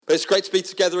But it's great to be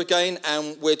together again,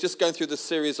 and we're just going through the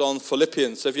series on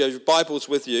Philippians. So if you have your Bibles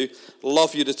with you, I'd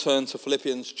love you to turn to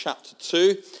Philippians chapter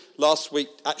 2. Last week,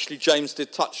 actually, James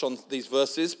did touch on these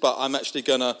verses, but I'm actually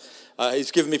going to,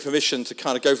 he's given me permission to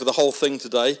kind of go for the whole thing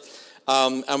today.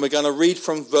 And we're going to read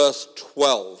from verse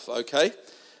 12, okay?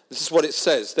 This is what it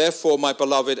says. Therefore, my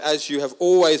beloved, as you have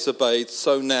always obeyed,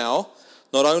 so now,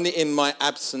 not only in my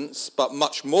absence, but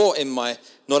much more in my,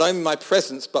 not only my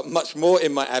presence, but much more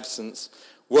in my absence,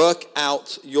 work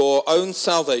out your own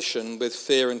salvation with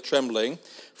fear and trembling,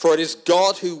 for it is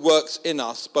God who works in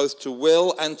us both to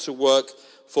will and to work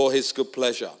for his good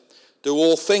pleasure. Do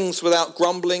all things without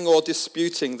grumbling or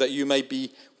disputing, that you may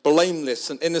be blameless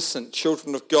and innocent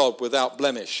children of God without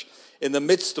blemish, in the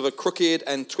midst of a crooked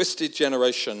and twisted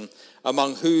generation,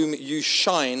 among whom you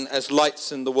shine as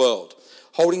lights in the world,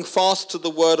 holding fast to the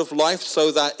word of life,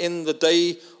 so that in the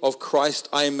day of Christ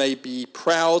I may be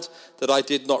proud that I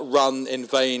did not run in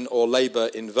vain or labor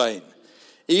in vain.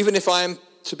 Even if I am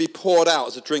to be poured out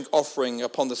as a drink offering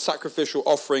upon the sacrificial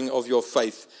offering of your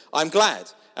faith, I'm glad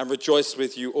and rejoice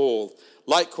with you all.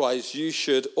 Likewise, you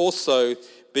should also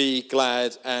be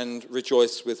glad and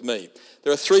rejoice with me.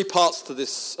 There are three parts to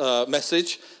this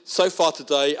message. So far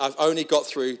today, I've only got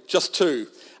through just two,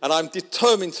 and I'm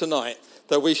determined tonight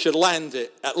that we should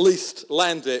at least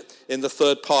land it in the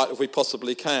third part if we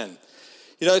possibly can.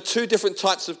 You know, two different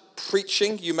types of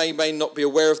preaching. You may not be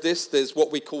aware of this. There's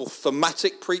what we call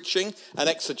thematic preaching and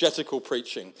exegetical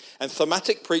preaching. And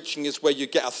thematic preaching is where you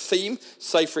get a theme,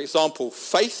 say for example,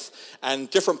 faith, and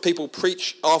different people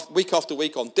preach week after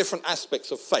week on different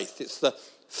aspects of faith. It's the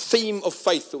theme of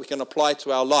faith that we can apply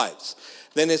to our lives.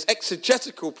 Then there's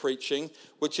exegetical preaching,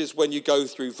 which is when you go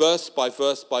through verse by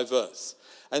verse by verse.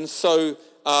 And so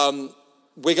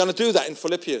we're going to do that in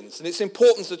Philippians. And it's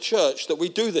important as a church that we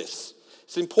do this.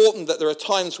 It's important that there are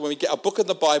times when we get a book of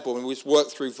the Bible and we just work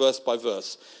through verse by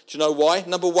verse. Do you know why?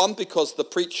 Number one, because the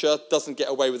preacher doesn't get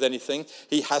away with anything.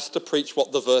 He has to preach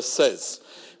what the verse says.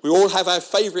 We all have our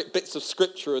favourite bits of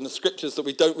scripture and the scriptures that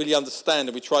we don't really understand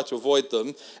and we try to avoid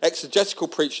them. Exegetical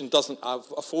preaching doesn't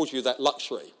afford you that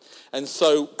luxury. And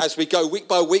so as we go week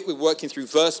by week, we're working through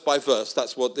verse by verse.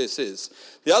 That's what this is.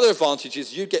 The other advantage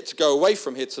is you get to go away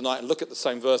from here tonight and look at the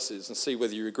same verses and see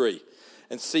whether you agree.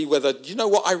 And see whether, do you know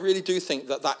what, I really do think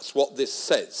that that's what this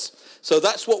says. So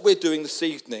that's what we're doing this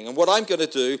evening. And what I'm going to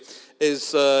do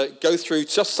is go through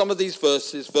just some of these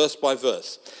verses, verse by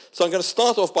verse. So I'm going to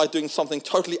start off by doing something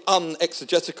totally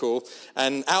unexegetical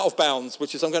and out of bounds,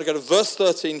 which is I'm going to go to verse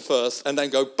 13 first and then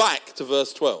go back to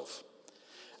verse 12.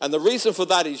 And the reason for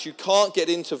that is you can't get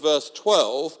into verse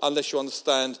 12 unless you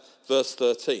understand verse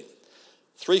 13.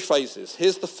 Three phases.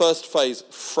 Here's the first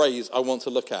phrase I want to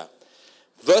look at.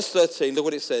 Verse 13, look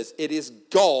what it says. It is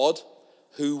God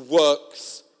who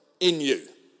works in you.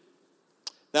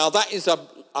 Now that is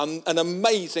an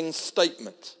amazing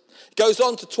statement. It goes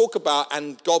on to talk about,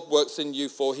 and God works in you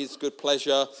for his good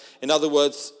pleasure. In other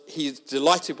words, he's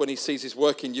delighted when he sees his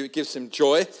work in you. It gives him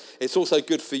joy. It's also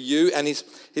good for you, and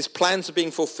his plans are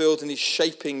being fulfilled and he's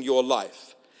shaping your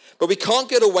life. But we can't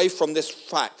get away from this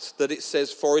fact that it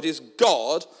says, for it is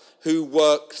God who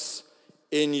works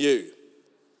in you.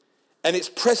 And it's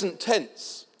present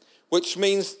tense, which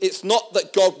means it's not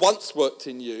that God once worked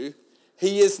in you.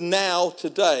 He is now,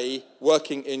 today,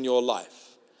 working in your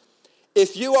life.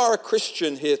 If you are a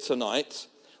Christian here tonight,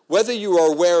 whether you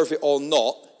are aware of it or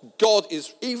not, God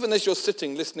is, even as you're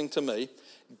sitting listening to me,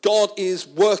 God is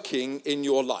working in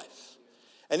your life.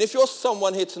 And if you're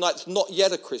someone here tonight that's not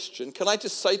yet a Christian, can I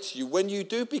just say to you, when you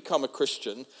do become a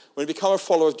Christian, when you become a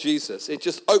follower of Jesus, it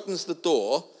just opens the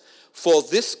door for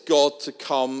this God to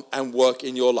come and work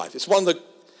in your life. It's one of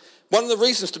the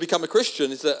reasons to become a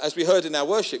Christian is that, as we heard in our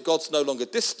worship, God's no longer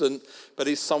distant, but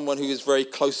he's someone who is very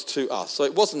close to us. So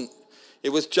it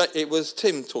was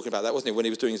Tim talking about that, wasn't it, when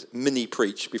he was doing his mini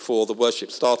preach before the worship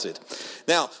started.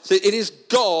 Now, so it is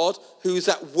God who's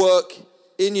at work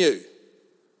in you.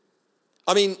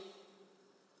 I mean,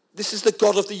 this is the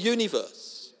God of the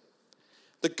universe.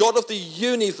 The God of the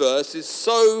universe is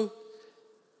so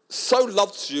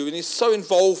loves you and is so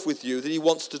involved with you that he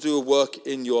wants to do a work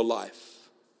in your life.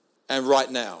 And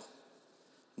right now,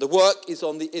 the work is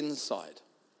on the inside.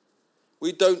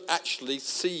 We don't actually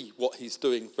see what he's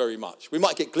doing very much. We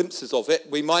might get glimpses of it.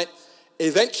 We might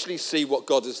eventually see what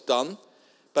God has done.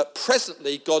 But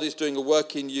presently, God is doing a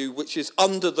work in you which is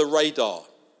under the radar.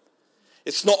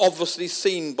 It's not obviously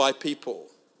seen by people.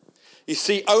 You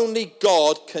see, only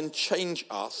God can change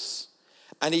us.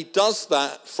 And he does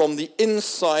that from the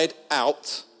inside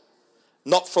out,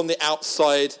 not from the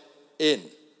outside in.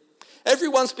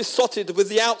 Everyone's besotted with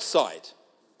the outside.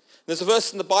 There's a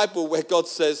verse in the Bible where God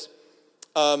says,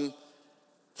 that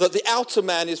the outer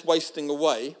man is wasting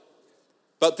away,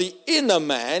 but the inner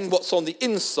man, what's on the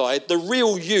inside, the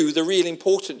real you, the real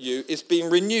important you, is being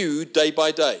renewed day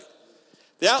by day.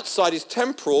 The outside is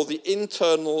temporal, the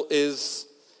internal is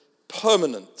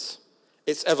permanent.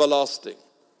 It's everlasting.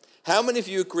 How many of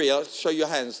you agree, I'll show your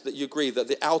hands, that you agree that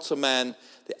the outer man,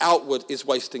 the outward, is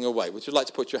wasting away? Would you like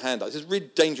to put your hand up? This is really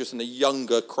dangerous in a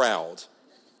younger crowd.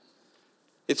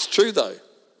 It's true though.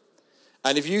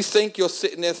 And if you think you're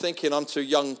sitting there thinking, I'm too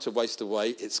young to waste away,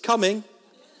 it's coming.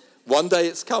 One day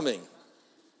it's coming.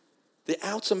 The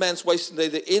outer man's wasting away,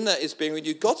 the inner is being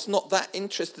renewed. God's not that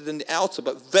interested in the outer,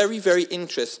 but very, very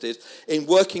interested in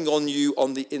working on you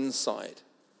on the inside.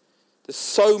 There's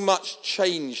so much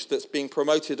change that's being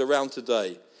promoted around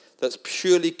today that's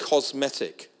purely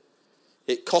cosmetic.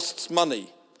 It costs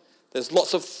money. There's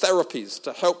lots of therapies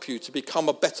to help you to become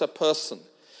a better person.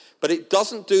 But it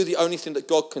doesn't do the only thing that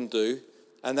God can do,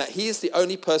 and that he is the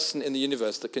only person in the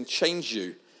universe that can change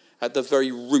you at the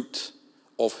very root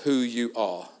of who you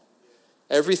are.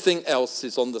 Everything else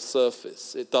is on the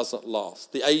surface. It doesn't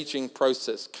last. The aging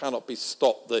process cannot be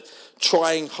stopped. The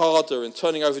trying harder and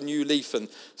turning over a new leaf and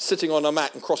sitting on a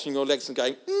mat and crossing your legs and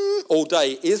going all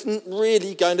day isn't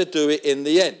really going to do it in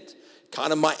the end.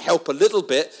 Kind of might help a little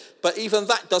bit, but even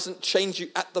that doesn't change you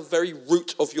at the very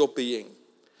root of your being.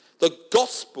 The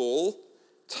gospel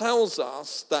tells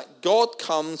us that God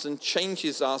comes and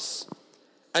changes us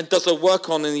and does a work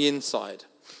on the inside.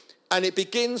 And it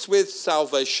begins with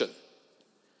salvation.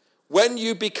 When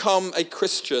you become a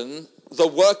Christian, the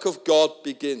work of God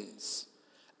begins.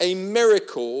 A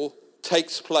miracle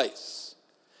takes place.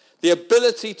 The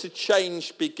ability to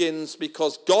change begins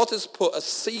because God has put a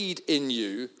seed in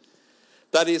you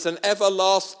that is an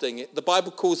everlasting, the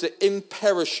Bible calls it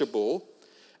imperishable,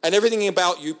 and everything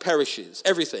about you perishes,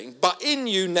 everything. But in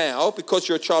you now, because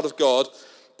you're a child of God,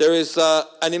 there is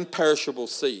an imperishable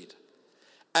seed.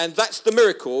 And that's the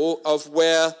miracle of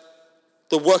where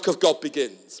the work of God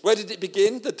begins. Where did it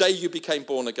begin? The day you became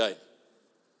born again.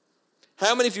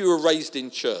 How many of you were raised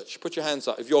in church? Put your hands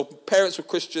up. If your parents were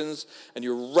Christians and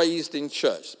you were raised in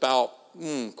church, about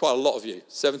quite a lot of you,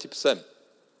 70%.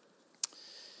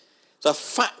 The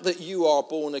fact that you are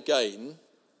born again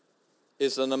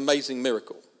is an amazing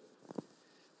miracle.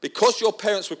 Because your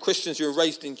parents were Christians, you were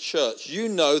raised in church, you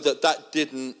know that that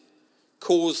didn't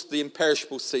cause the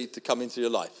imperishable seed to come into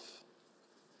your life.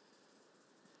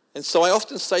 And so I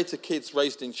often say to kids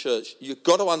raised in church, you've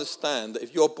got to understand that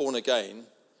if you're born again,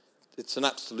 it's an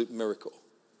absolute miracle.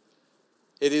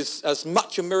 It is as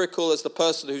much a miracle as the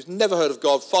person who's never heard of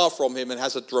God, far from him, and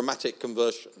has a dramatic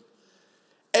conversion.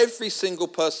 Every single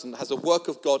person that has a work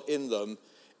of God in them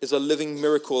is a living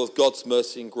miracle of God's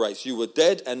mercy and grace. You were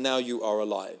dead and now you are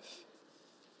alive.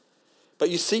 But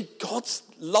you see, God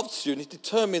loves you and he's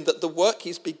determined that the work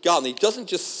he's begun, he doesn't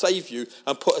just save you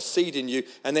and put a seed in you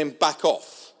and then back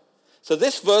off. So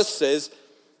this verse says,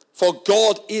 for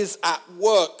God is at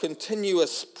work,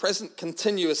 continuous, present,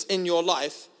 continuous in your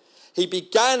life. He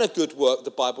began a good work,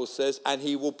 the Bible says, and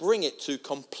he will bring it to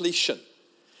completion.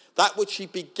 That which he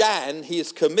began, he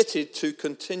is committed to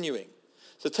continuing.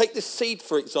 So take this seed,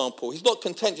 for example. He's not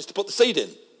content just to put the seed in.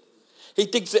 He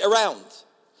digs it around.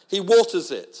 He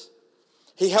waters it.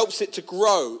 He helps it to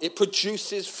grow. It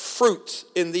produces fruit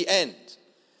in the end.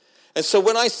 And so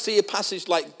when I see a passage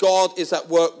like God is at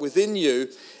work within you,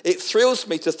 it thrills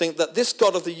me to think that this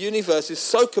God of the universe is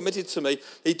so committed to me,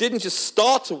 he didn't just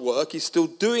start a work, he's still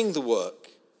doing the work.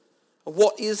 And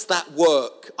what is that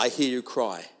work, I hear you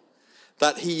cry,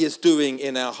 that he is doing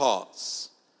in our hearts?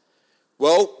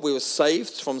 Well, we were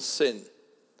saved from sin.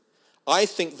 I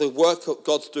think the work that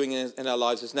God's doing in our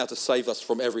lives is now to save us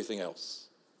from everything else.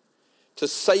 To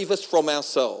save us from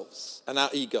ourselves and our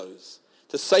egos.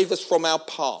 To save us from our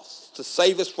past. To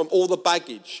save us from all the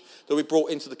baggage that we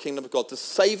brought into the kingdom of God. To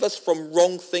save us from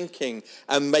wrong thinking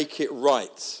and make it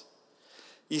right.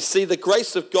 You see, the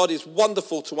grace of God is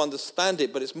wonderful to understand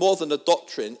it, but it's more than a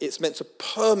doctrine. It's meant to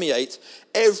permeate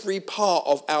every part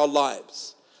of our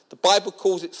lives. The Bible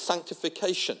calls it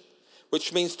sanctification,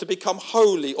 which means to become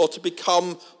holy or to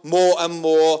become more and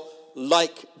more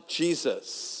like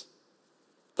Jesus.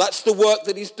 That's the work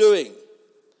that he's doing.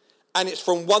 And it's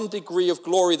from one degree of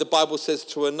glory, the Bible says,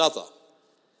 to another.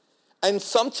 And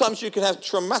sometimes you can have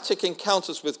traumatic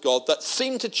encounters with God that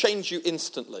seem to change you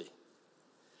instantly.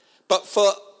 But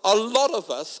for a lot of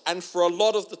us, and for a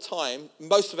lot of the time,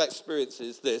 most of our experience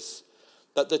is this,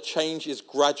 that the change is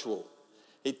gradual.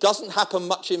 It doesn't happen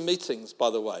much in meetings,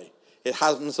 by the way. It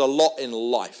happens a lot in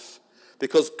life.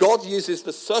 Because God uses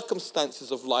the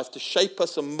circumstances of life to shape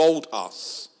us and mold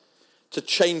us, to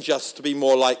change us to be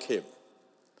more like him.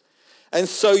 And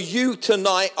so you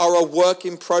tonight are a work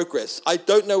in progress. I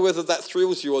don't know whether that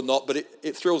thrills you or not, but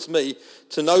it thrills me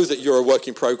to know that you're a work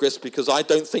in progress, because I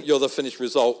don't think you're the finished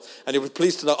result. And it would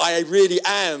please to know I really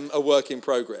am a work in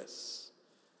progress.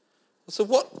 So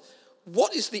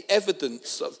what is the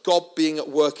evidence of God being at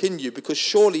work in you? Because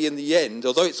surely in the end,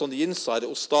 although it's on the inside, it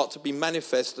will start to be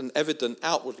manifest and evident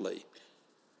outwardly.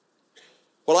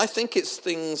 Well, I think it's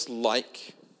things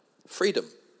like freedom.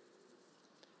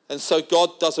 And so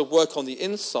God does a work on the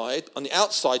inside. On the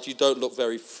outside, you don't look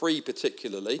very free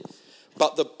particularly.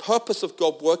 But the purpose of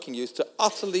God working you is to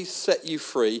utterly set you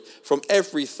free from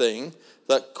everything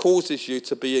that causes you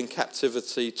to be in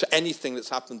captivity to anything that's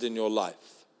happened in your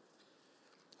life.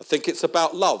 I think it's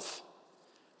about love.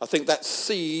 I think that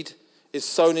seed is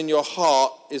sown in your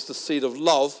heart is the seed of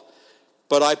love.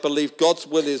 But I believe God's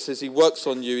will is, as he works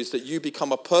on you, is that you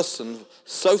become a person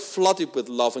so flooded with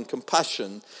love and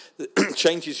compassion that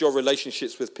changes your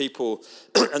relationships with people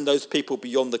and those people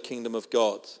beyond the kingdom of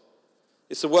God.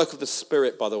 It's a work of the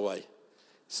Spirit, by the way.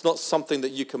 It's not something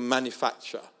that you can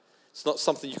manufacture. It's not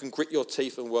something you can grit your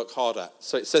teeth and work hard at.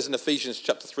 So it says in Ephesians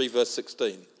chapter 3, verse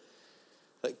 16,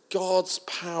 that God's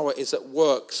power is at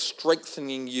work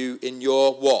strengthening you in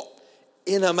your what?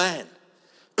 Inner man.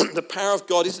 The power of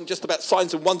God isn't just about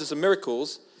signs and wonders and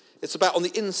miracles. It's about on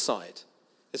the inside.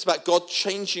 It's about God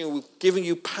changing you, giving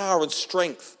you power and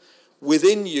strength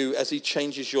within you as he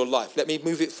changes your life. Let me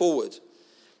move it forward.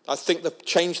 I think the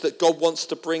change that God wants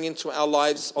to bring into our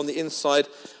lives on the inside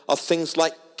are things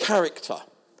like character.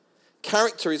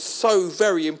 Character is so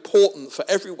very important for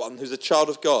everyone who's a child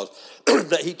of God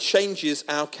that he changes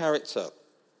our character.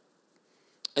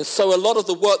 And so a lot of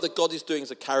the work that God is doing is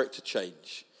a character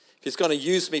change. If he's going to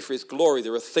use me for his glory,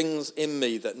 there are things in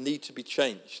me that need to be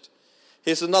changed.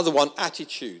 Here's another one,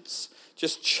 attitudes.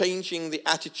 Just changing the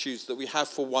attitudes that we have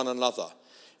for one another.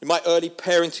 In my early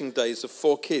parenting days of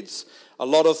 4 kids, a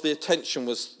lot of the attention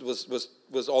was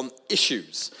on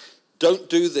issues. Don't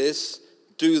do this,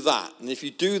 do that. And if you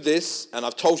do this, and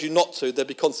I've told you not to, there'll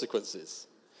be consequences.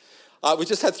 We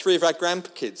just had 3 of our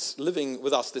grandkids living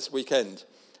with us this weekend.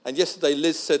 And yesterday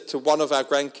Liz said to one of our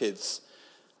grandkids,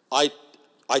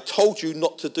 I told you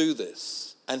not to do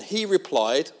this. And he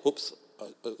replied,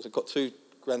 I've got 2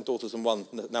 granddaughters and one,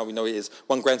 now we know he is,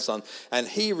 1 grandson. And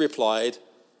he replied,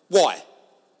 why?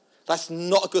 That's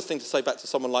not a good thing to say back to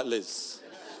someone like Liz,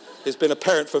 who's been a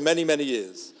parent for many, many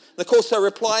years. And of course her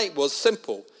reply was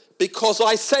simple, because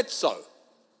I said so.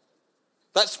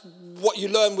 That's what you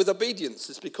learn with obedience.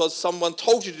 It's because someone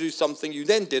told you to do something, you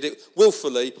then did it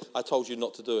willfully, I told you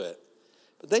not to do it.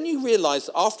 But then you realize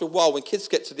that after a while, when kids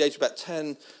get to the age of about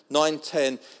 9,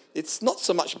 10, it's not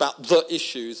so much about the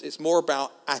issues, it's more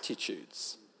about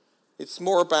attitudes. It's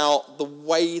more about the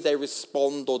way they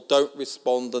respond or don't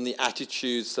respond and the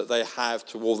attitudes that they have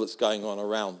to all that's going on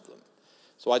around them.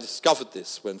 So I discovered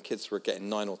this when kids were getting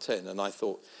 9 or 10, and I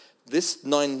thought, this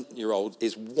 9-year-old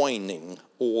is whining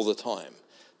all the time.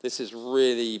 This is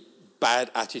really bad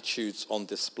attitudes on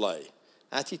display.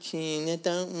 Attitude, I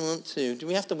don't want to. Do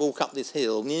we have to walk up this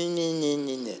hill?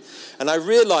 And I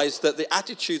realized that the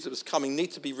attitudes that was coming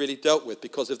need to be really dealt with,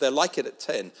 because if they're like it at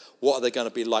 10, what are they going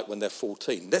to be like when they're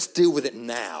 14? Let's deal with it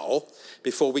now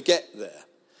before we get there.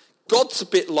 God's a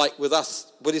bit like with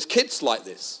us, with his kids like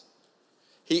this.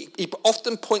 He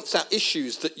often points out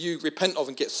issues that you repent of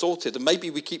and get sorted, and maybe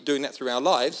we keep doing that through our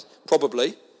lives,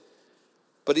 probably.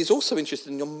 But he's also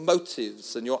interested in your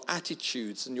motives and your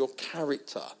attitudes and your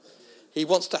character. He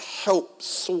wants to help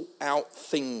sort out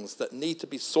things that need to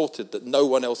be sorted that no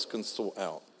one else can sort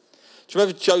out. Do you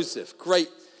remember Joseph? Great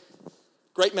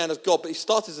man of God, but he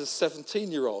started as a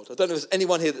 17-year-old. I don't know if there's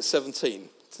anyone here that's 17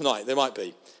 tonight. There might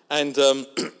be. And the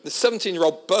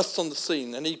 17-year-old bursts on the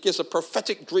scene, and he gives a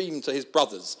prophetic dream to his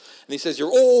brothers. And he says,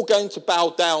 you're all going to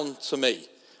bow down to me.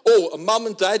 Oh, and mum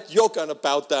and dad, you're going to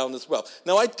bow down as well.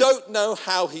 Now, I don't know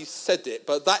how he said it,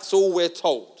 but that's all we're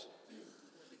told.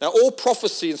 Now, all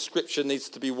prophecy in Scripture needs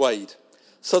to be weighed.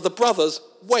 So the brothers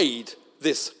weighed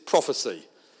this prophecy.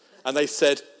 And they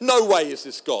said, no way is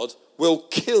this God. We'll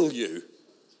kill you.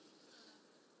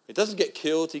 He doesn't get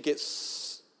killed. He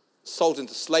gets sold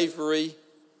into slavery.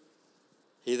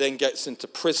 He then gets into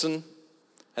prison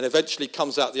and eventually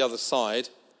comes out the other side.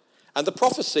 And the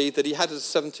prophecy that he had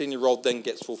as a 17-year-old then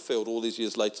gets fulfilled all these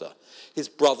years later. His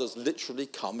brothers literally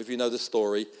come, if you know the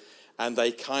story, and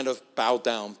they kind of bow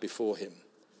down before him.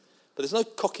 But there's no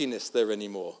cockiness there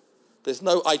anymore. There's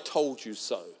no I told you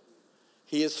so.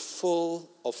 He is full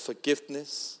of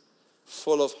forgiveness,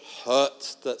 full of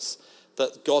hurt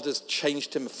that God has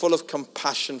changed him, full of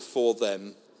compassion for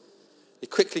them. He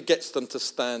quickly gets them to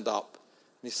stand up.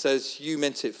 And he says, you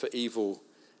meant it for evil,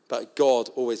 but God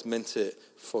always meant it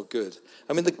for good.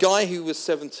 I mean, the guy who was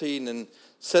 17 and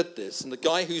said this, and the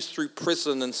guy who's through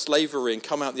prison and slavery and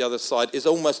come out the other side is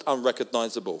almost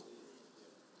unrecognizable.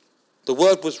 The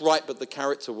word was right, but the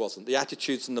character wasn't. The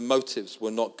attitudes and the motives were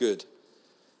not good.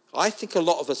 I think a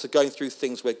lot of us are going through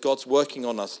things where God's working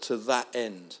on us to that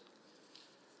end.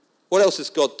 What else is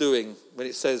God doing when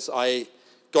it says,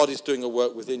 God is doing a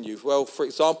work within you? Well, for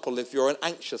example, if you're an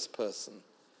anxious person,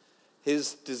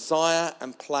 his desire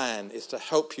and plan is to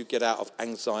help you get out of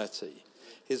anxiety.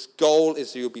 His goal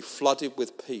is that you'll be flooded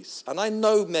with peace. And I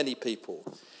know many people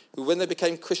who, when they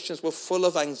became Christians, were full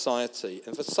of anxiety.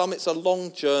 And for some, it's a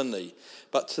long journey.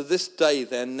 But to this day,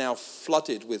 they're now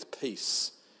flooded with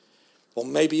peace. Or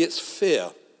maybe it's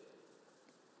fear.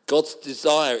 God's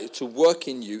desire to work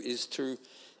in you is to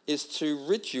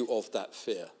rid you of that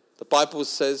fear. The Bible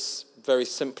says very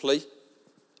simply,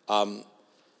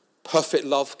 perfect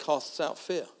love casts out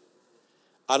fear.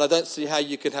 And I don't see how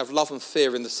you can have love and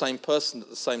fear in the same person at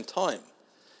the same time.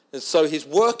 And so his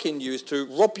work in you is to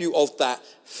rob you of that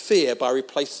fear by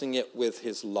replacing it with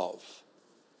his love.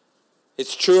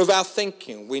 It's true of our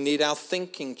thinking. We need our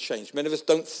thinking changed. Many of us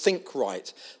don't think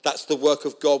right. That's the work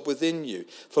of God within you.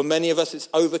 For many of us, it's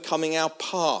overcoming our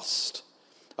past,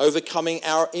 overcoming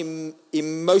our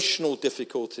emotional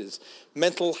difficulties,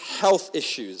 mental health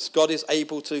issues. God is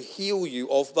able to heal you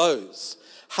of those.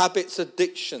 Habits,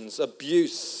 addictions,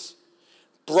 abuse,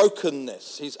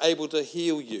 brokenness. He's able to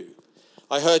heal you.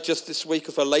 I heard just this week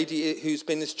of a lady who's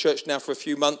been in this church now for a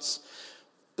few months,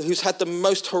 who's had the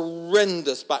most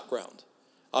horrendous background.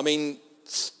 I mean,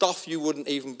 stuff you wouldn't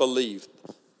even believe.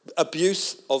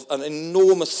 Abuse of an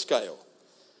enormous scale.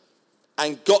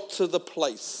 And got to the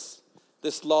place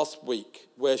this last week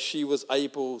where she was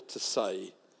able to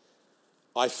say,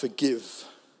 I forgive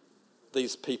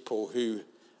these people who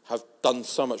have done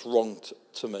so much wrong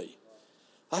to me.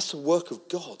 That's the work of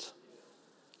God.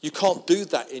 You can't do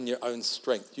that in your own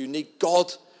strength. You need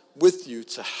God with you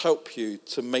to help you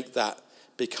to make that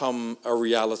become a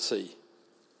reality.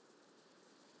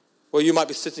 Well, you might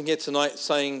be sitting here tonight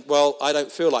saying, well, I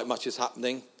don't feel like much is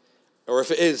happening. Or if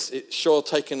it is, it's sure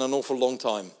taken an awful long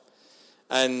time.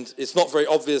 And it's not very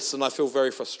obvious and I feel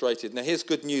very frustrated. Now, here's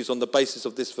good news on the basis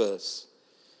of this verse.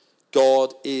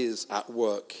 God is at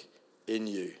work in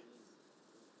you.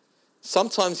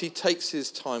 Sometimes he takes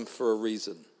his time for a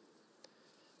reason.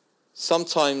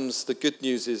 Sometimes the good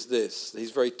news is this.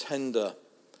 He's very tender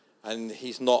and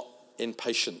he's not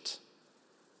impatient.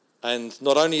 And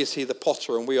not only is he the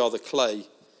potter and we are the clay,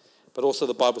 but also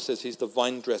the Bible says he's the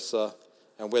vine dresser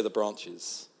and we're the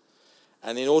branches.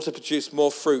 And in order to produce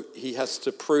more fruit, he has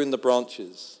to prune the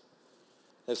branches.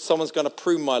 If someone's going to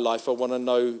prune my life, I want to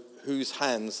know whose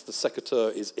hands the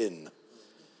secateurs is in.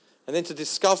 And then to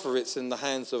discover it's in the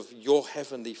hands of your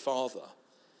heavenly Father.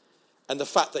 And the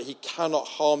fact that he cannot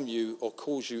harm you or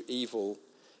cause you evil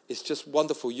is just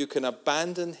wonderful. You can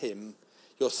abandon him,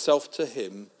 yourself to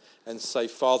him, and say,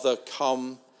 Father,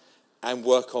 come and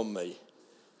work on me.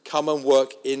 Come and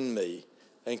work in me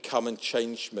and come and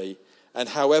change me. And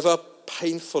however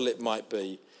painful it might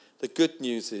be, the good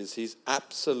news is he's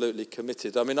absolutely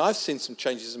committed. I mean, I've seen some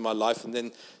changes in my life and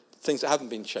then things that haven't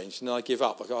been changed. And then I give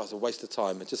up. I go, it's a waste of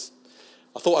time.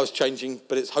 I thought I was changing,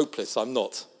 but it's hopeless. I'm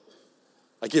not.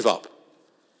 I give up.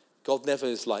 God never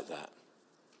is like that.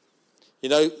 You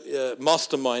know,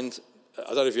 Mastermind, I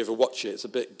don't know if you ever watch it. It's a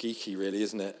bit geeky, really,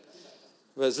 isn't it?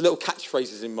 There's little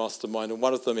catchphrases in Mastermind, and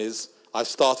one of them is, I've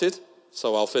started,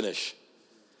 so I'll finish.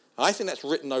 I think that's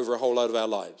written over a whole load of our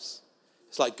lives.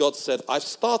 It's like God said, I've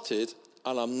started,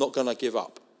 and I'm not going to give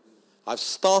up. I've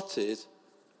started,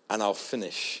 and I'll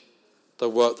finish the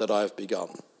work that I have begun.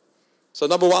 So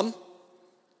number one,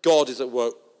 God is at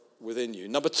work within you.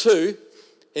 Number two,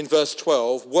 in verse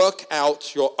 12, work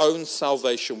out your own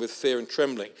salvation with fear and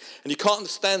trembling. And you can't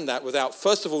understand that without,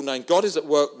 first of all, knowing God is at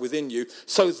work within you,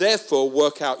 so therefore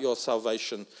work out your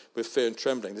salvation with fear and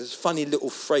trembling. There's a funny little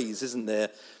phrase, isn't there,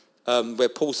 where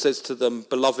Paul says to them,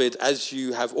 Beloved, as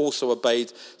you have also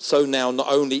obeyed, so now not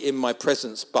only in my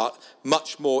presence, but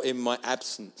much more in my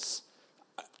absence.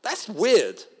 That's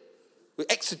weird. We're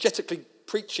exegetically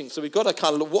preaching, so we've got to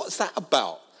kind of look, what's that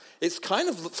about? It's kind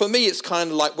of, for me, it's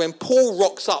kind of like when Paul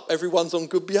rocks up, everyone's on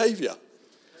good behavior.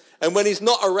 And when he's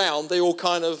not around, they all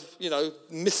kind of,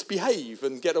 misbehave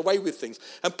and get away with things.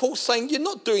 And Paul's saying, you're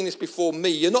not doing this before me.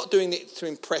 You're not doing it to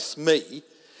impress me.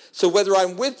 So whether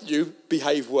I'm with you,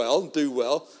 behave well, do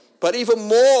well. But even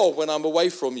more when I'm away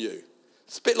from you.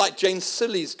 It's a bit like James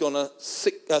Silly's gone a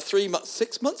 3 months,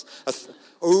 6 months?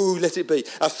 Let it be.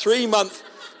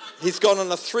 He's gone on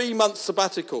a 3-month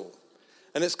sabbatical.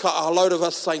 And it's a load of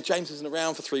us saying, James isn't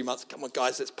around for 3 months. Come on,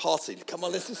 guys, let's party. Come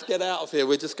on, let's just get out of here.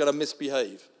 We're just going to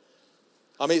misbehave.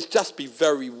 I mean, it's just be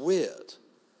very weird.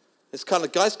 It's kind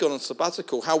of, guy's gone on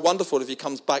sabbatical. How wonderful if he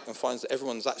comes back and finds that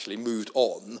everyone's actually moved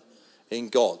on in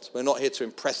God. We're not here to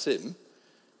impress him.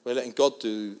 We're letting God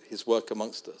do his work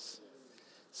amongst us.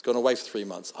 It's gone away for 3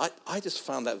 months. I just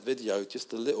found that video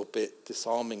just a little bit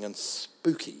disarming and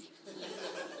spooky.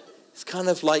 It's kind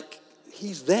of like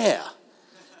he's there.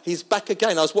 He's back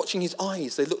again. I was watching his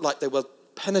eyes. They looked like they were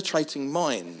penetrating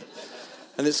mine.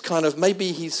 And it's kind of,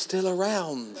 maybe he's still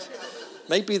around.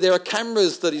 Maybe there are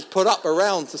cameras that he's put up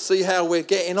around to see how we're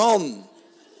getting on.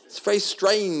 It's very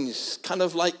strange. Kind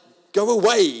of like, go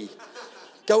away.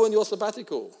 Go on your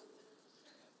sabbatical.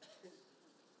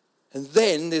 And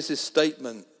then there's this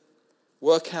statement,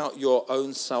 work out your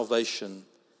own salvation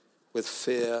with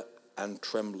fear and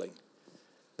trembling.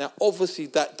 Now, obviously,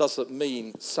 that doesn't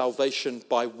mean salvation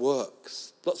by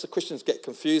works. Lots of Christians get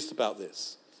confused about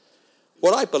this.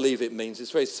 What I believe it means is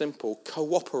very simple.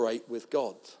 Cooperate with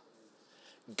God.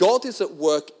 God is at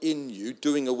work in you,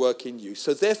 doing a work in you.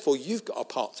 So therefore, you've got a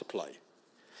part to play.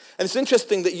 And it's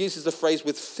interesting that he uses the phrase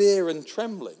with fear and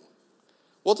trembling.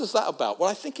 What is that about? Well,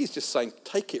 I think he's just saying,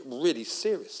 take it really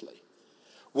seriously.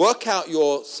 Work out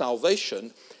your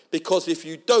salvation, because if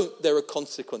you don't, there are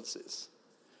consequences.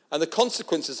 And the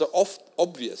consequences are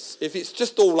obvious. If it's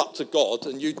just all up to God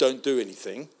and you don't do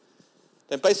anything,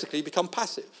 then basically you become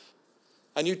passive.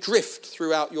 And you drift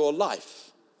throughout your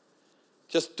life,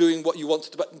 just doing what you want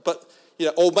to do. But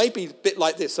or maybe a bit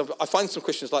like this. I find some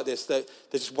Christians like this. They're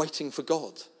just waiting for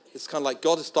God. It's kind of like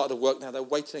God has started to work now. They're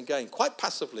waiting again, quite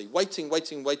passively, waiting.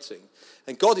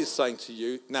 And God is saying to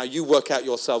you, now you work out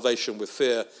your salvation with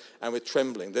fear and with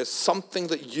trembling. There's something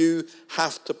that you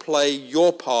have to play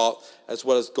your part as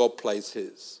well as God plays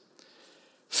his.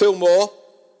 Phil Moore,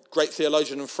 great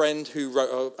theologian and friend who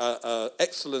wrote an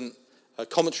excellent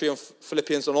commentary on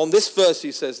Philippians. And on this verse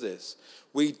he says this,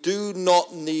 we do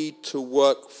not need to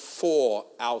work for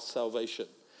our salvation,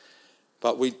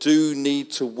 but we do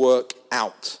need to work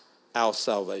out our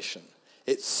salvation.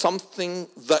 It's something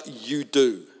that you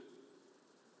do.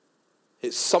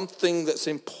 It's something that's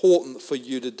important for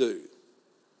you to do.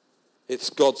 It's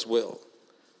God's will.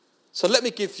 So let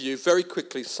me give you very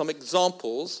quickly some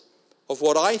examples of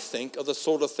what I think are the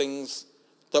sort of things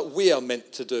that we are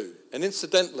meant to do. And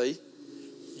incidentally,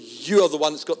 you are the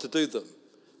one that's got to do them.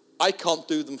 I can't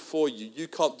do them for you. You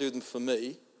can't do them for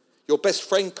me. Your best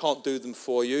friend can't do them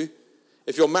for you.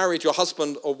 If you're married, your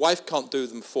husband or wife can't do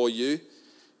them for you.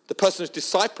 The person who's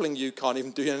discipling you can't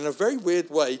even do it. And in a very weird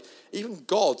way, even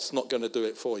God's not going to do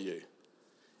it for you.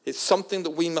 It's something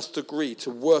that we must agree to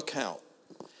work out.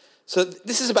 So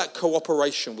this is about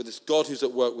cooperation with this God who's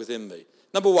at work within me.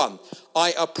 Number one,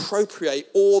 I appropriate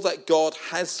all that God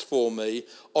has for me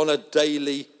on a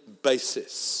daily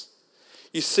basis.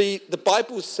 You see, the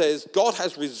Bible says God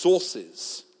has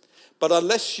resources, but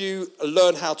unless you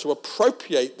learn how to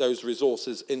appropriate those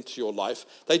resources into your life,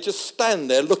 they just stand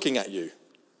there looking at you.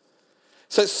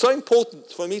 So it's so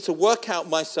important for me to work out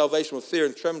my salvation with fear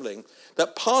and trembling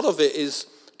that part of it is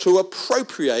to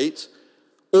appropriate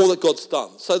all that God's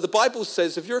done. So the Bible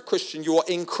says if you're a Christian, you are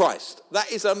in Christ.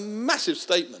 That is a massive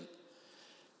statement.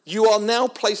 You are now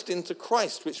placed into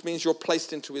Christ, which means you're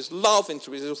placed into his love,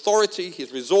 into his authority,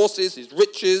 his resources, his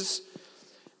riches,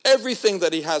 everything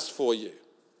that he has for you.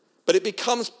 But it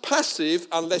becomes passive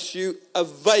unless you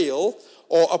avail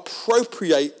or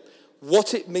appropriate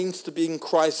what it means to be in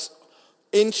Christ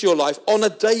into your life on a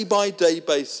day-by-day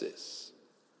basis.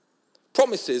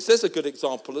 Promises, there's a good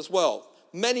example as well.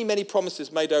 Many, many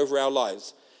promises made over our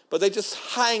lives, but they just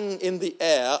hang in the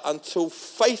air until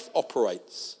faith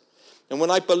operates. And when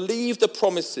I believe the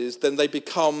promises, then they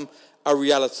become a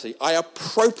reality. I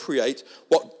appropriate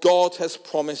what God has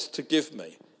promised to give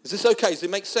me. Is this okay? Does it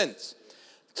make sense?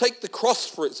 Take the cross,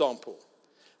 for example.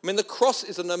 I mean, the cross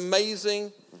is an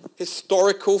amazing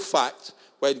historical fact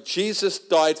where Jesus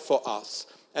died for us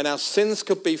and our sins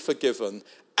could be forgiven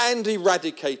and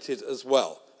eradicated as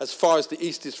well, as far as the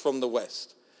east is from the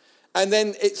west. And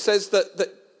then it says that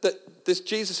this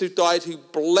Jesus who died, who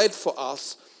bled for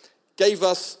us, gave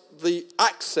us the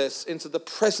access into the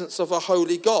presence of a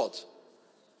holy God.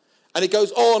 And it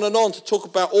goes on and on to talk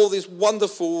about all these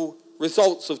wonderful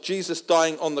results of Jesus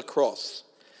dying on the cross.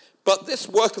 But this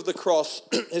work of the cross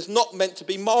is not meant to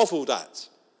be marveled at.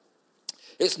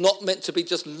 It's not meant to be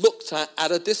just looked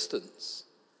at a distance.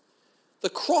 The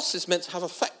cross is meant to have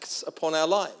effects upon our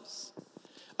lives.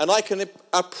 And I can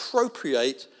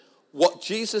appropriate what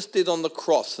Jesus did on the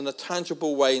cross in a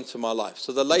tangible way into my life.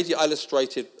 So the lady I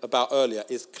illustrated about earlier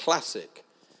is classic.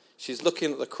 She's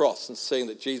looking at the cross and seeing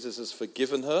that Jesus has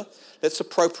forgiven her. Let's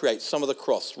appropriate some of the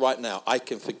cross right now. I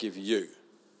can forgive you.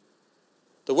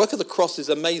 The work of the cross is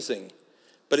amazing,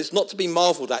 but it's not to be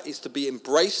marveled at. It's to be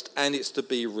embraced and it's to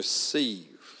be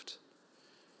received.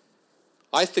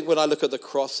 I think when I look at the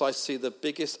cross, I see the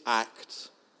biggest act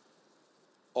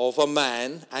of a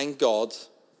man and God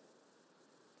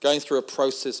going through a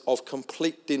process of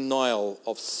complete denial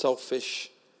of selfish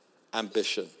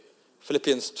ambition.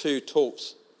 Philippians 2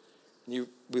 talks,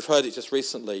 we've heard it just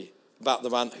recently, about the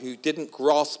man who didn't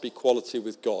grasp equality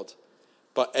with God,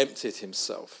 but emptied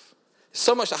himself. There's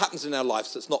so much that happens in our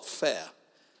lives that's not fair.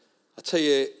 I tell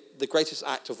you, the greatest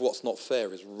act of what's not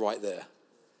fair is right there.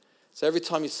 So every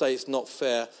time you say it's not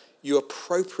fair, you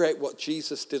appropriate what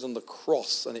Jesus did on the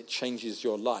cross and it changes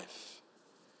your life.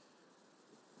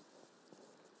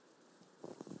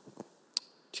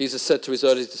 Jesus said to his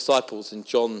early disciples in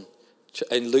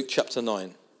Luke chapter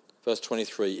 9, verse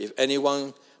 23, if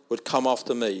anyone would come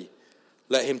after me,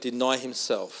 let him deny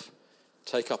himself,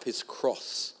 take up his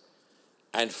cross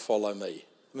and follow me. I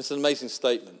mean, it's an amazing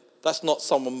statement. That's not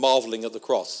someone marveling at the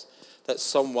cross. That's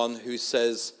someone who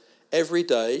says, every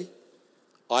day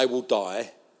I will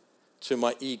die to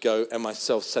my ego and my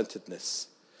self-centeredness.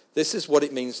 This is what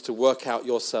it means to work out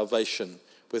your salvation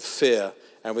with fear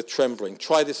and with trembling.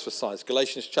 Try this for size.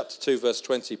 Galatians chapter 2, verse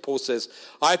 20, Paul says,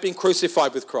 I have been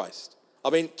crucified with Christ. I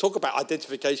mean, talk about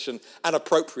identification and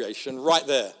appropriation right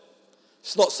there.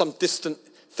 It's not some distant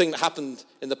thing that happened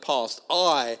in the past.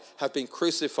 I have been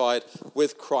crucified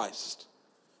with Christ.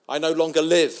 I no longer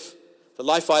live. The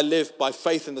life I live by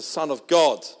faith in the Son of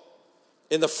God,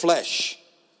 in the flesh,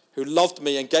 who loved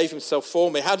me and gave himself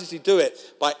for me. How does he do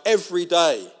it? By every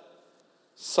day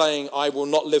saying, I will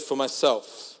not live for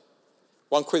myself.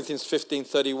 1 Corinthians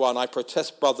 15:31, I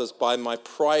protest, brothers, by my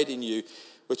pride in you,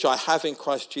 which I have in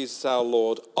Christ Jesus our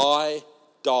Lord, I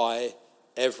die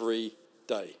every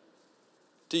day.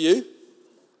 Do you?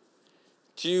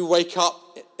 Do you wake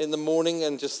up in the morning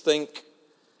and just think,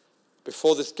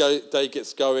 before this day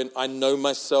gets going, I know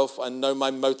myself, I know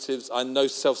my motives, I know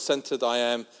self-centered I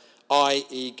am,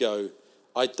 ego,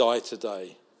 I die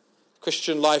today.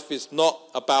 Christian life is not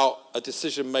about a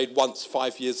decision made once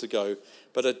 5 years ago,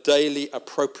 but a daily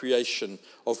appropriation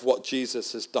of what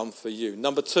Jesus has done for you.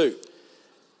 Number 2,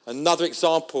 another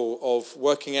example of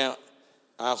working out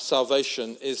our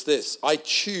salvation is this. I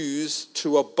choose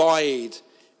to abide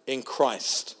in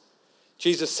Christ.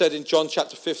 Jesus said in John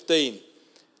chapter 15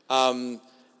 and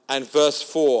verse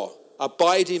 4,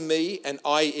 abide in me and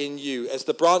I in you. As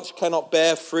the branch cannot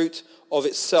bear fruit of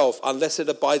itself unless it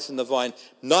abides in the vine,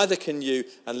 neither can you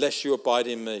unless you abide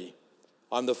in me.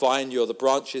 I'm the vine, you're the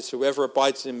branches. Whoever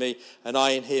abides in me and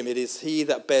I in him, it is he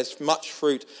that bears much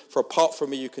fruit, for apart from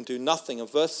me you can do nothing. And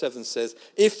verse 7 says,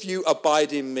 if you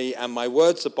abide in me and my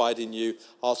words abide in you,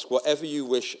 ask whatever you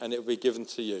wish and it will be given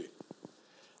to you.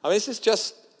 I mean,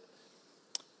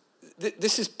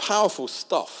 this is powerful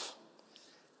stuff.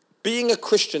 Being a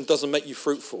Christian doesn't make you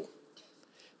fruitful.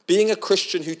 Being a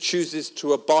Christian who chooses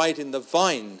to abide in the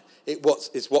vine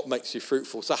is what makes you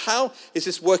fruitful. So how is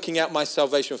this working out my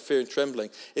salvation with fear and trembling?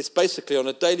 It's basically on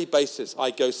a daily basis, I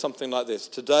go something like this.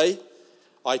 Today,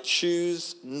 I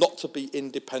choose not to be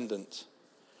independent.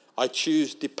 I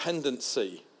choose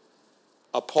dependency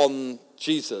upon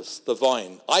Jesus, the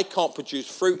vine. I can't produce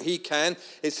fruit, he can.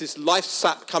 It's his life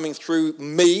sap coming through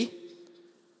me.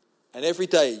 And every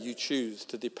day you choose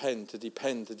to depend.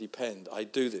 I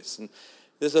do this. And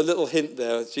there's a little hint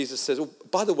there. Jesus says, oh,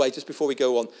 by the way, just before we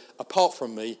go on, apart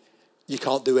from me, you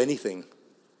can't do anything.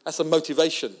 That's a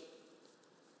motivation.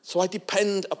 So I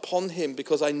depend upon him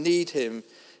because I need him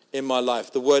in my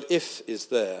life. The word if is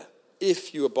there.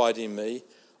 If you abide in me,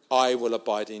 I will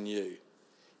abide in you.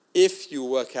 If you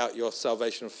work out your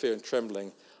salvation with fear and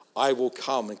trembling, I will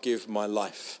come and give my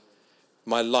life,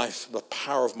 the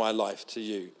power of my life to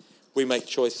you. We make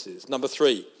choices. Number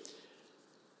 3,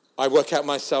 I work out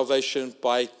my salvation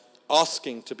by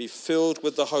asking to be filled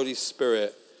with the Holy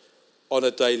Spirit on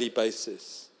a daily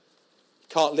basis. You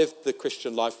can't live the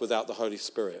Christian life without the Holy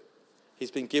Spirit.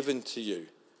 He's been given to you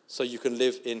so you can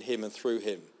live in him and through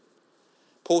him.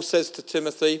 Paul says to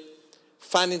Timothy,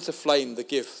 fan into flame the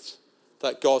gift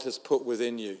that God has put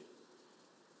within you.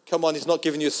 Come on, he's not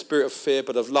giving you a spirit of fear,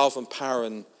 but of love and power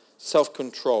and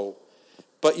self-control.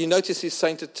 But you notice he's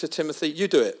saying to Timothy, you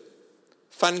do it.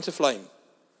 Fan into flame.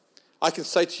 I can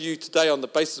say to you today on the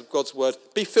basis of God's word,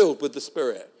 be filled with the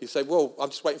Spirit. You say, well, I'm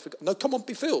just waiting for God. No, come on,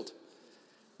 be filled.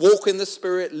 Walk in the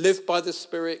Spirit, live by the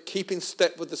Spirit, keep in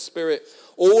step with the Spirit.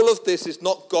 All of this is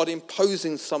not God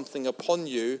imposing something upon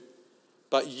you,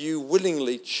 but you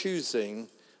willingly choosing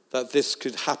that this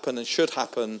could happen and should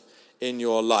happen in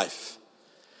your life.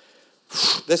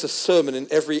 There's a sermon in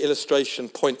every illustration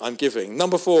point I'm giving.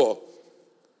 Number 4,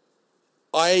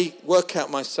 I work out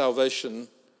my salvation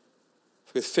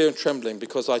with fear and trembling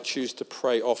because I choose to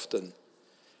pray often.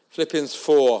 Philippians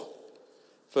 4,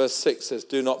 verse 6 says,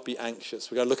 do not be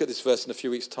anxious. We're going to look at this verse in a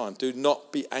few weeks' time. Do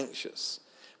not be anxious.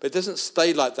 But it doesn't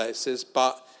stay like that. It says,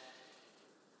 but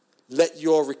let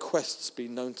your requests be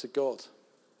known to God.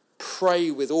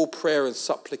 Pray with all prayer and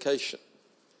supplication.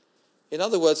 In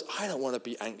other words, I don't want to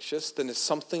be anxious. Then it's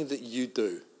something that you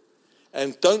do.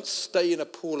 And don't stay in a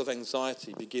pool of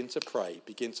anxiety. Begin to pray.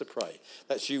 Begin to pray.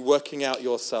 That's you working out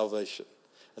your salvation.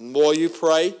 And the more you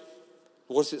pray,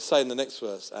 what does it say in the next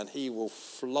verse? And he will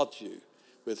flood you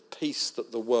with peace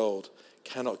that the world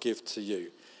cannot give to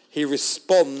you. He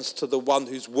responds to the one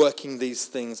who's working these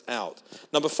things out.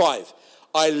 Number 5,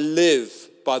 I live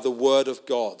by the word of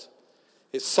God.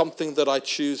 It's something that I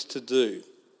choose to do.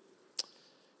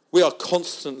 We are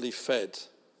constantly fed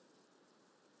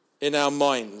in our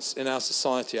minds, in our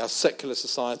society, our secular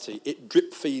society. It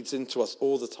drip feeds into us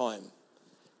all the time,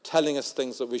 telling us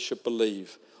things that we should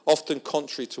believe, often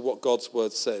contrary to what God's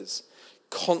word says.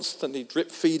 Constantly drip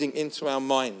feeding into our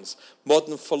minds,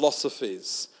 modern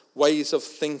philosophies, ways of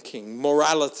thinking,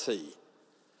 morality.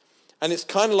 And it's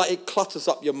kind of like it clutters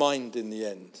up your mind in the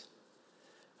end.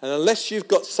 And unless you've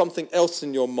got something else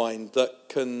in your mind that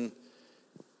can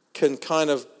kind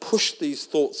of push these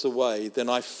thoughts away, then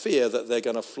I fear that they're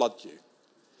going to flood you.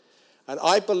 And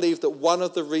I believe that one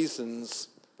of the reasons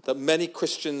that many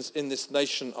Christians in this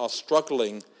nation are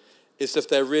struggling is, if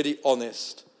they're really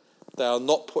honest, they are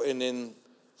not putting in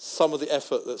some of the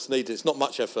effort that's needed. It's not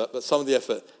much effort, but some of the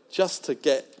effort just to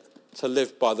get to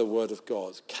live by the word of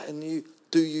God.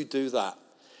 Do you do that?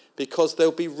 Because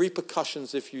there'll be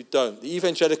repercussions if you don't. The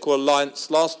Evangelical Alliance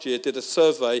last year did a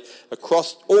survey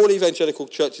across all evangelical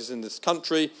churches in this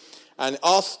country and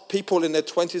asked people in their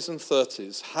 20s and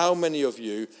 30s, how many of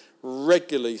you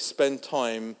regularly spend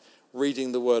time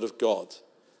reading the Word of God?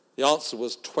 The answer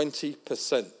was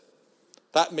 20%.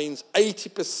 That means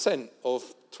 80% of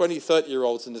 20,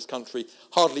 30-year-olds in this country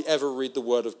hardly ever read the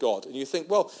Word of God. And you think,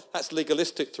 well, that's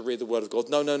legalistic to read the Word of God.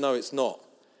 No, it's not.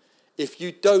 If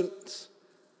you don't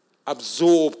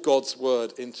absorb God's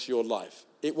word into your life,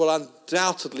 it will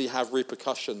undoubtedly have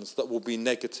repercussions that will be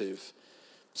negative.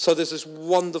 So there's this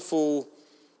wonderful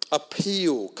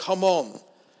appeal. Come on.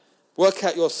 Work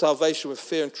out your salvation with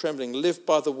fear and trembling. Live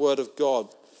by the word of God.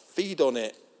 Feed on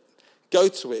it. Go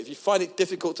to it. If you find it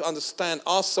difficult to understand,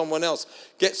 ask someone else.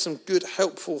 Get some good,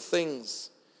 helpful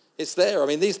things. It's there. I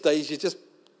mean, these days you just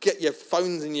get your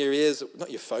phones in your ears.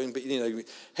 Not your phone, but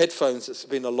headphones. It's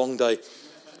been a long day.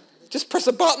 Just press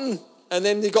a button, and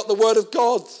then you've got the word of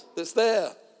God that's there,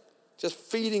 just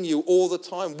feeding you all the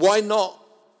time. Why not?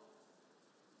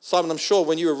 Simon, I'm sure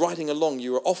when you were riding along,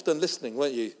 you were often listening,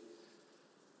 weren't you?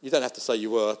 You don't have to say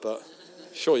you were, but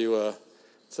sure you were.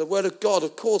 It's the word of God,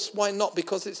 of course. Why not?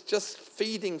 Because it's just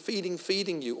feeding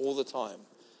you all the time.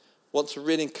 Want to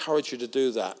really encourage you to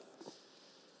do that.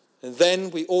 And then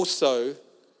we also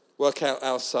work out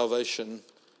our salvation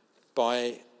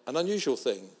by an unusual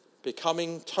thing.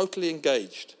 Becoming totally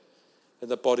engaged in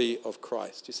the body of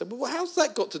Christ. You said, well, how's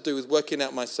that got to do with working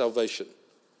out my salvation?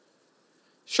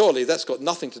 Surely that's got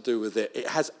nothing to do with it. It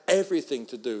has everything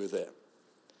to do with it.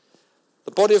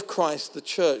 The body of Christ, the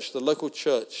church, the local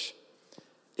church,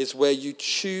 is where you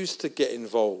choose to get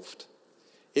involved.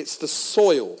 It's the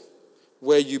soil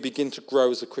where you begin to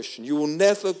grow as a Christian. You will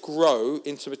never grow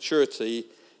into maturity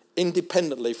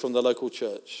independently from the local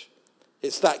church.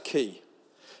 It's that key.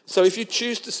 So if you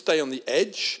choose to stay on the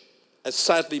edge, as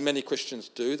sadly many Christians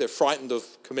do, they're frightened of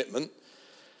commitment,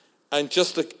 and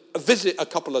just visit a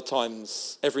couple of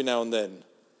times every now and then,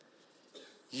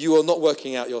 you are not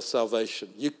working out your salvation.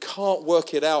 You can't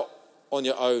work it out on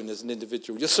your own as an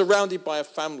individual. You're surrounded by a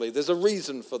family. There's a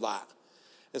reason for that.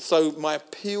 And so my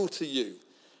appeal to you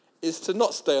is to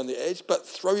not stay on the edge, but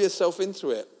throw yourself into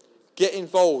it. Get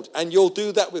involved. And you'll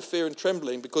do that with fear and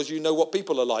trembling because you know what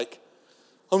people are like.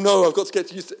 Oh no, I've got to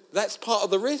get used to it. That's part of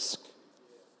the risk.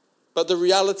 But the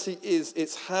reality is,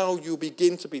 it's how you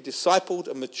begin to be discipled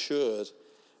and matured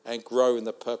and grow in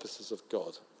the purposes of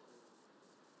God.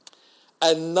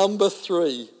 And number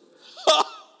 3,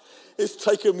 it's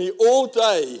taken me all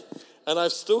day and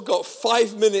I've still got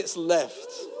 5 minutes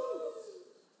left.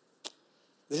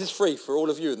 This is free for all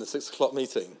of you in the 6 o'clock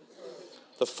meeting.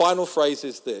 The final phrase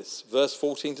is this, verse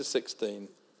 14 to 16.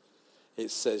 It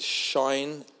says,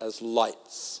 shine as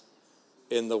lights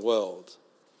in the world.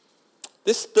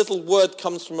 This little word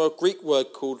comes from a Greek word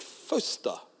called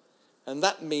phosta, and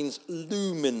that means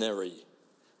luminary.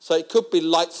 So it could be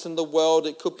lights in the world,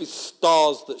 it could be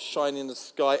stars that shine in the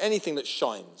sky, anything that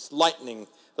shines, lightning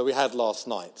that we had last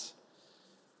night,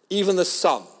 even the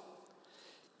sun.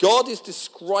 God is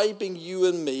describing you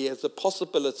and me as a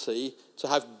possibility to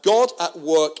have God at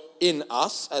work in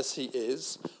us, as he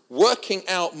is, working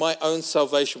out my own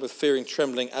salvation with fear and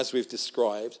trembling, as we've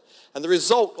described. And the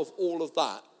result of all of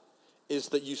that is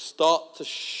that you start to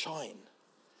shine.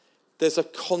 There's a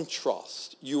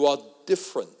contrast. You are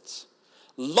different.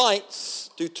 Lights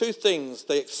do two things.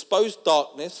 They expose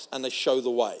darkness and they show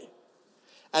the way.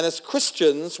 And as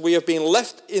Christians, we have been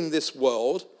left in this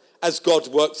world as God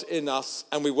works in us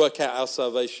and we work out our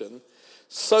salvation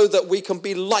so that we can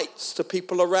be lights to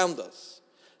people around us.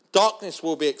 Darkness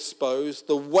will be exposed.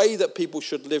 The way that people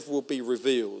should live will be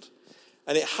revealed.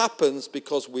 And it happens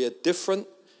because we are different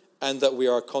and that we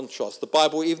are a contrast. The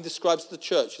Bible even describes the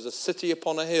church as a city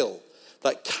upon a hill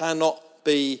that cannot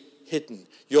be hidden.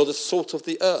 You're the salt of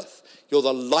the earth. You're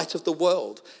the light of the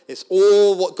world. It's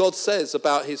all what God says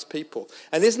about his people.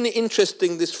 And isn't it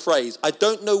interesting, this phrase? I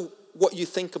don't know what you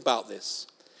think about this,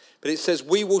 but it says,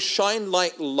 we will shine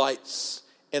like lights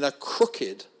in a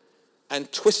crooked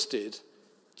and twisted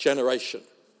generation.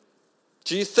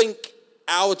 Do you think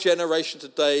our generation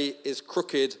today is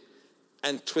crooked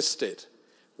and twisted?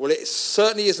 Well, it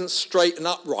certainly isn't straight and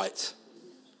upright.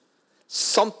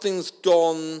 Something's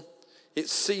gone, it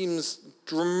seems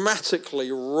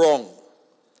dramatically wrong.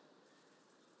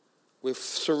 We're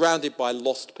surrounded by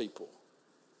lost people,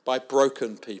 by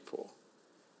broken people,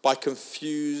 by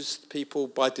confused people,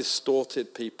 by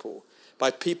distorted people,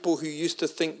 by people who used to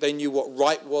think they knew what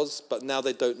right was, but now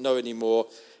they don't know anymore.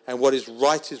 And what is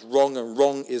right is wrong and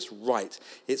wrong is right.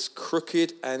 It's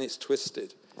crooked and it's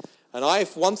twisted. And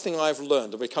one thing I've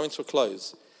learned, and we're coming to a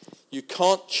close, you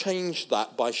can't change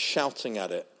that by shouting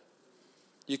at it.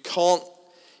 You can't,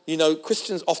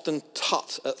 Christians often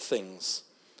tut at things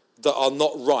that are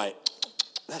not right.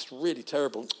 That's really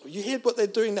terrible. You hear what they're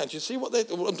doing now? Do you see what they're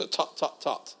doing? Tut, tut,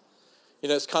 tut.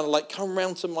 It's kind of like, come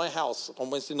round to my house on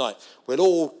Wednesday night. We'll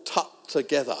all tut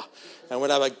together. And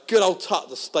we'll have a good old tut,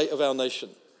 the state of our nation.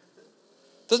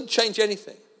 Doesn't change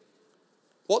anything.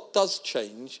 What does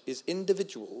change is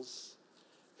individuals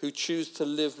who choose to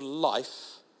live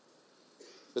life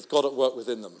with God at work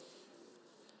within them.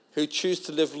 Who choose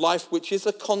to live life which is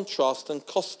a contrast and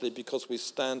costly because we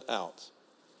stand out.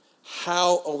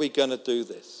 How are we going to do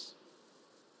this?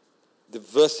 The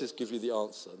verses give you the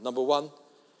answer. Number one,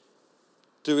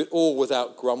 do it all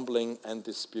without grumbling and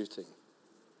disputing.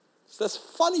 So that's a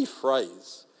funny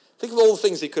phrase. Think of all the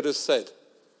things he could have said.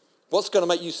 What's going to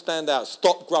make you stand out?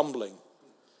 Stop grumbling.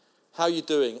 How are you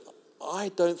doing?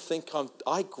 I don't think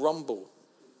I grumble.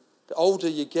 The older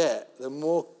you get, the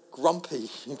more grumpy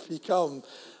you become.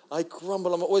 I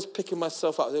grumble. I'm always picking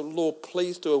myself up. Lord,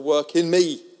 please do a work in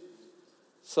me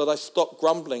so that I stop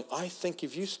grumbling. I think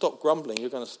if you stop grumbling, you're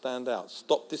going to stand out.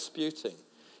 Stop disputing.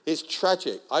 It's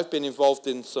tragic. I've been involved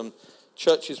in some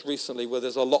churches recently where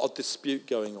there's a lot of dispute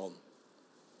going on.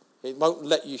 It won't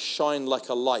let you shine like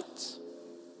a light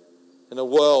in a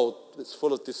world that's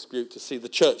full of dispute, to see the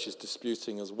church is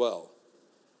disputing as well.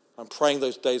 I'm praying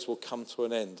those days will come to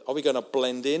an end. Are we going to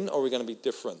blend in or are we going to be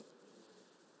different?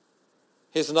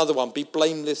 Here's another one. Be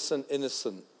blameless and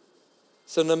innocent.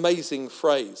 It's an amazing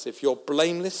phrase. If you're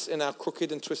blameless in our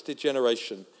crooked and twisted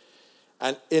generation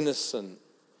and innocent,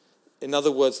 in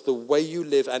other words, the way you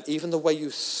live and even the way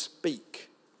you speak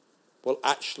will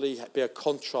actually be a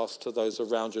contrast to those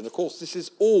around you. And of course, this is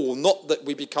all not that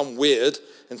we become weird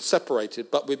and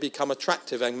separated, but we become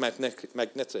attractive and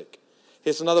magnetic.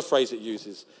 Here's another phrase it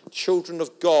uses. Children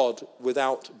of God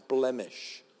without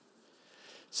blemish.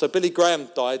 So Billy Graham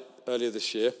died earlier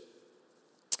this year,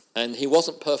 and he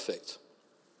wasn't perfect.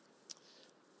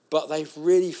 But they've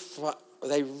really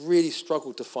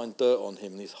struggled to find dirt on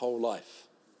him his whole life.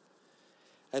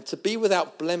 And to be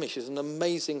without blemish is an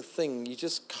amazing thing. You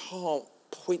just can't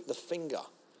point the finger.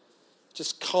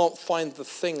 Just can't find the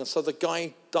thing. And so the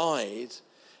guy died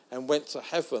and went to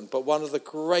heaven. But one of the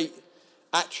great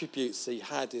attributes he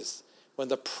had is when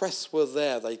the press were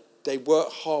there, they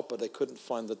worked hard, but they couldn't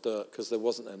find the dirt because there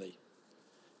wasn't any.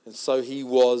 And so he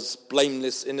was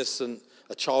blameless, innocent,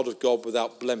 a child of God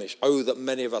without blemish. Oh, that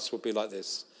many of us would be like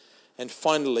this. And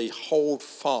finally, hold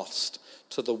fast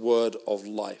to the word of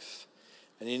life.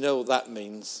 And you know what that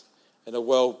means? In a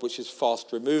world which is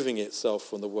fast removing itself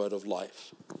from the word of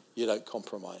life, you don't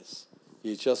compromise.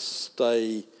 You just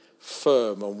stay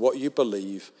firm on what you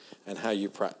believe and how you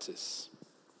practice.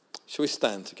 Shall we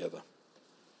stand together?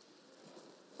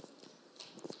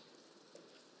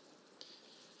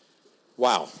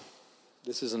 Wow.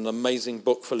 This is an amazing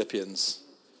book, Philippians.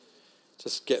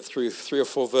 just get through 3 or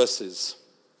 4 verses.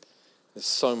 There's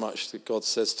so much that God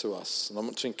says to us. And I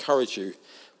want to encourage you,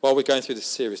 while we're going through this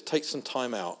series, take some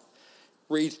time out.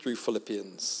 Read through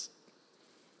Philippians.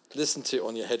 Listen to it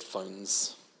on your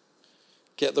headphones.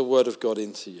 Get the word of God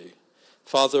into you.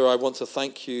 Father, I want to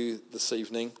thank you this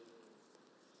evening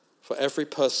for every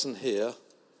person here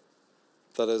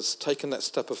that has taken that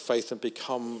step of faith and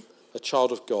become a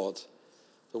child of God.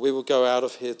 That we will go out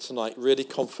of here tonight really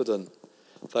confident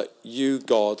that you,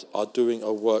 God, are doing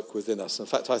a work within us. In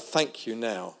fact, I thank you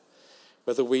now.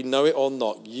 Whether we know it or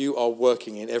not, you are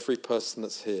working in every person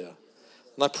that's here.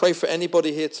 And I pray for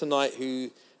anybody here tonight who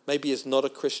maybe is not a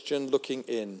Christian looking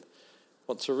in.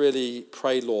 I want to really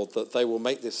pray, Lord, that they will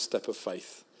make this step of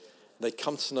faith. They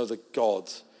come to know the God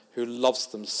who loves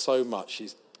them so much.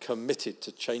 He's committed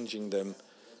to changing them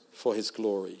for his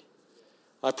glory.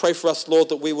 I pray for us, Lord,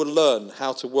 that we will learn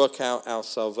how to work out our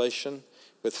salvation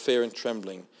with fear and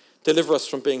trembling. Deliver us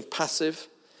from being passive.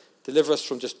 Deliver us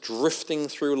from just drifting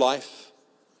through life.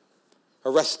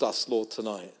 Arrest us, Lord,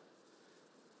 tonight.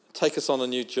 Take us on a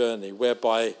new journey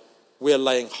whereby we're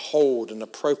laying hold and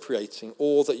appropriating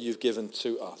all that you've given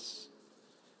to us.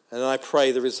 And I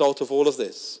pray the result of all of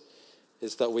this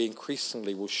is that we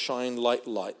increasingly will shine like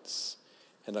lights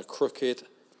in a crooked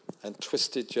and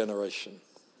twisted generation,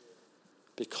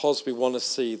 because we want to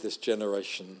see this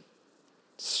generation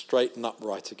straight and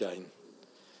upright again.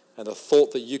 And a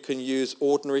thought that you can use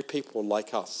ordinary people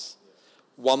like us,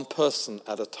 one person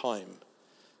at a time,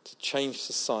 to change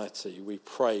society. We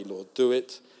pray, Lord, do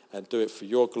it and do it for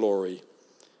your glory.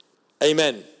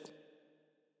 Amen.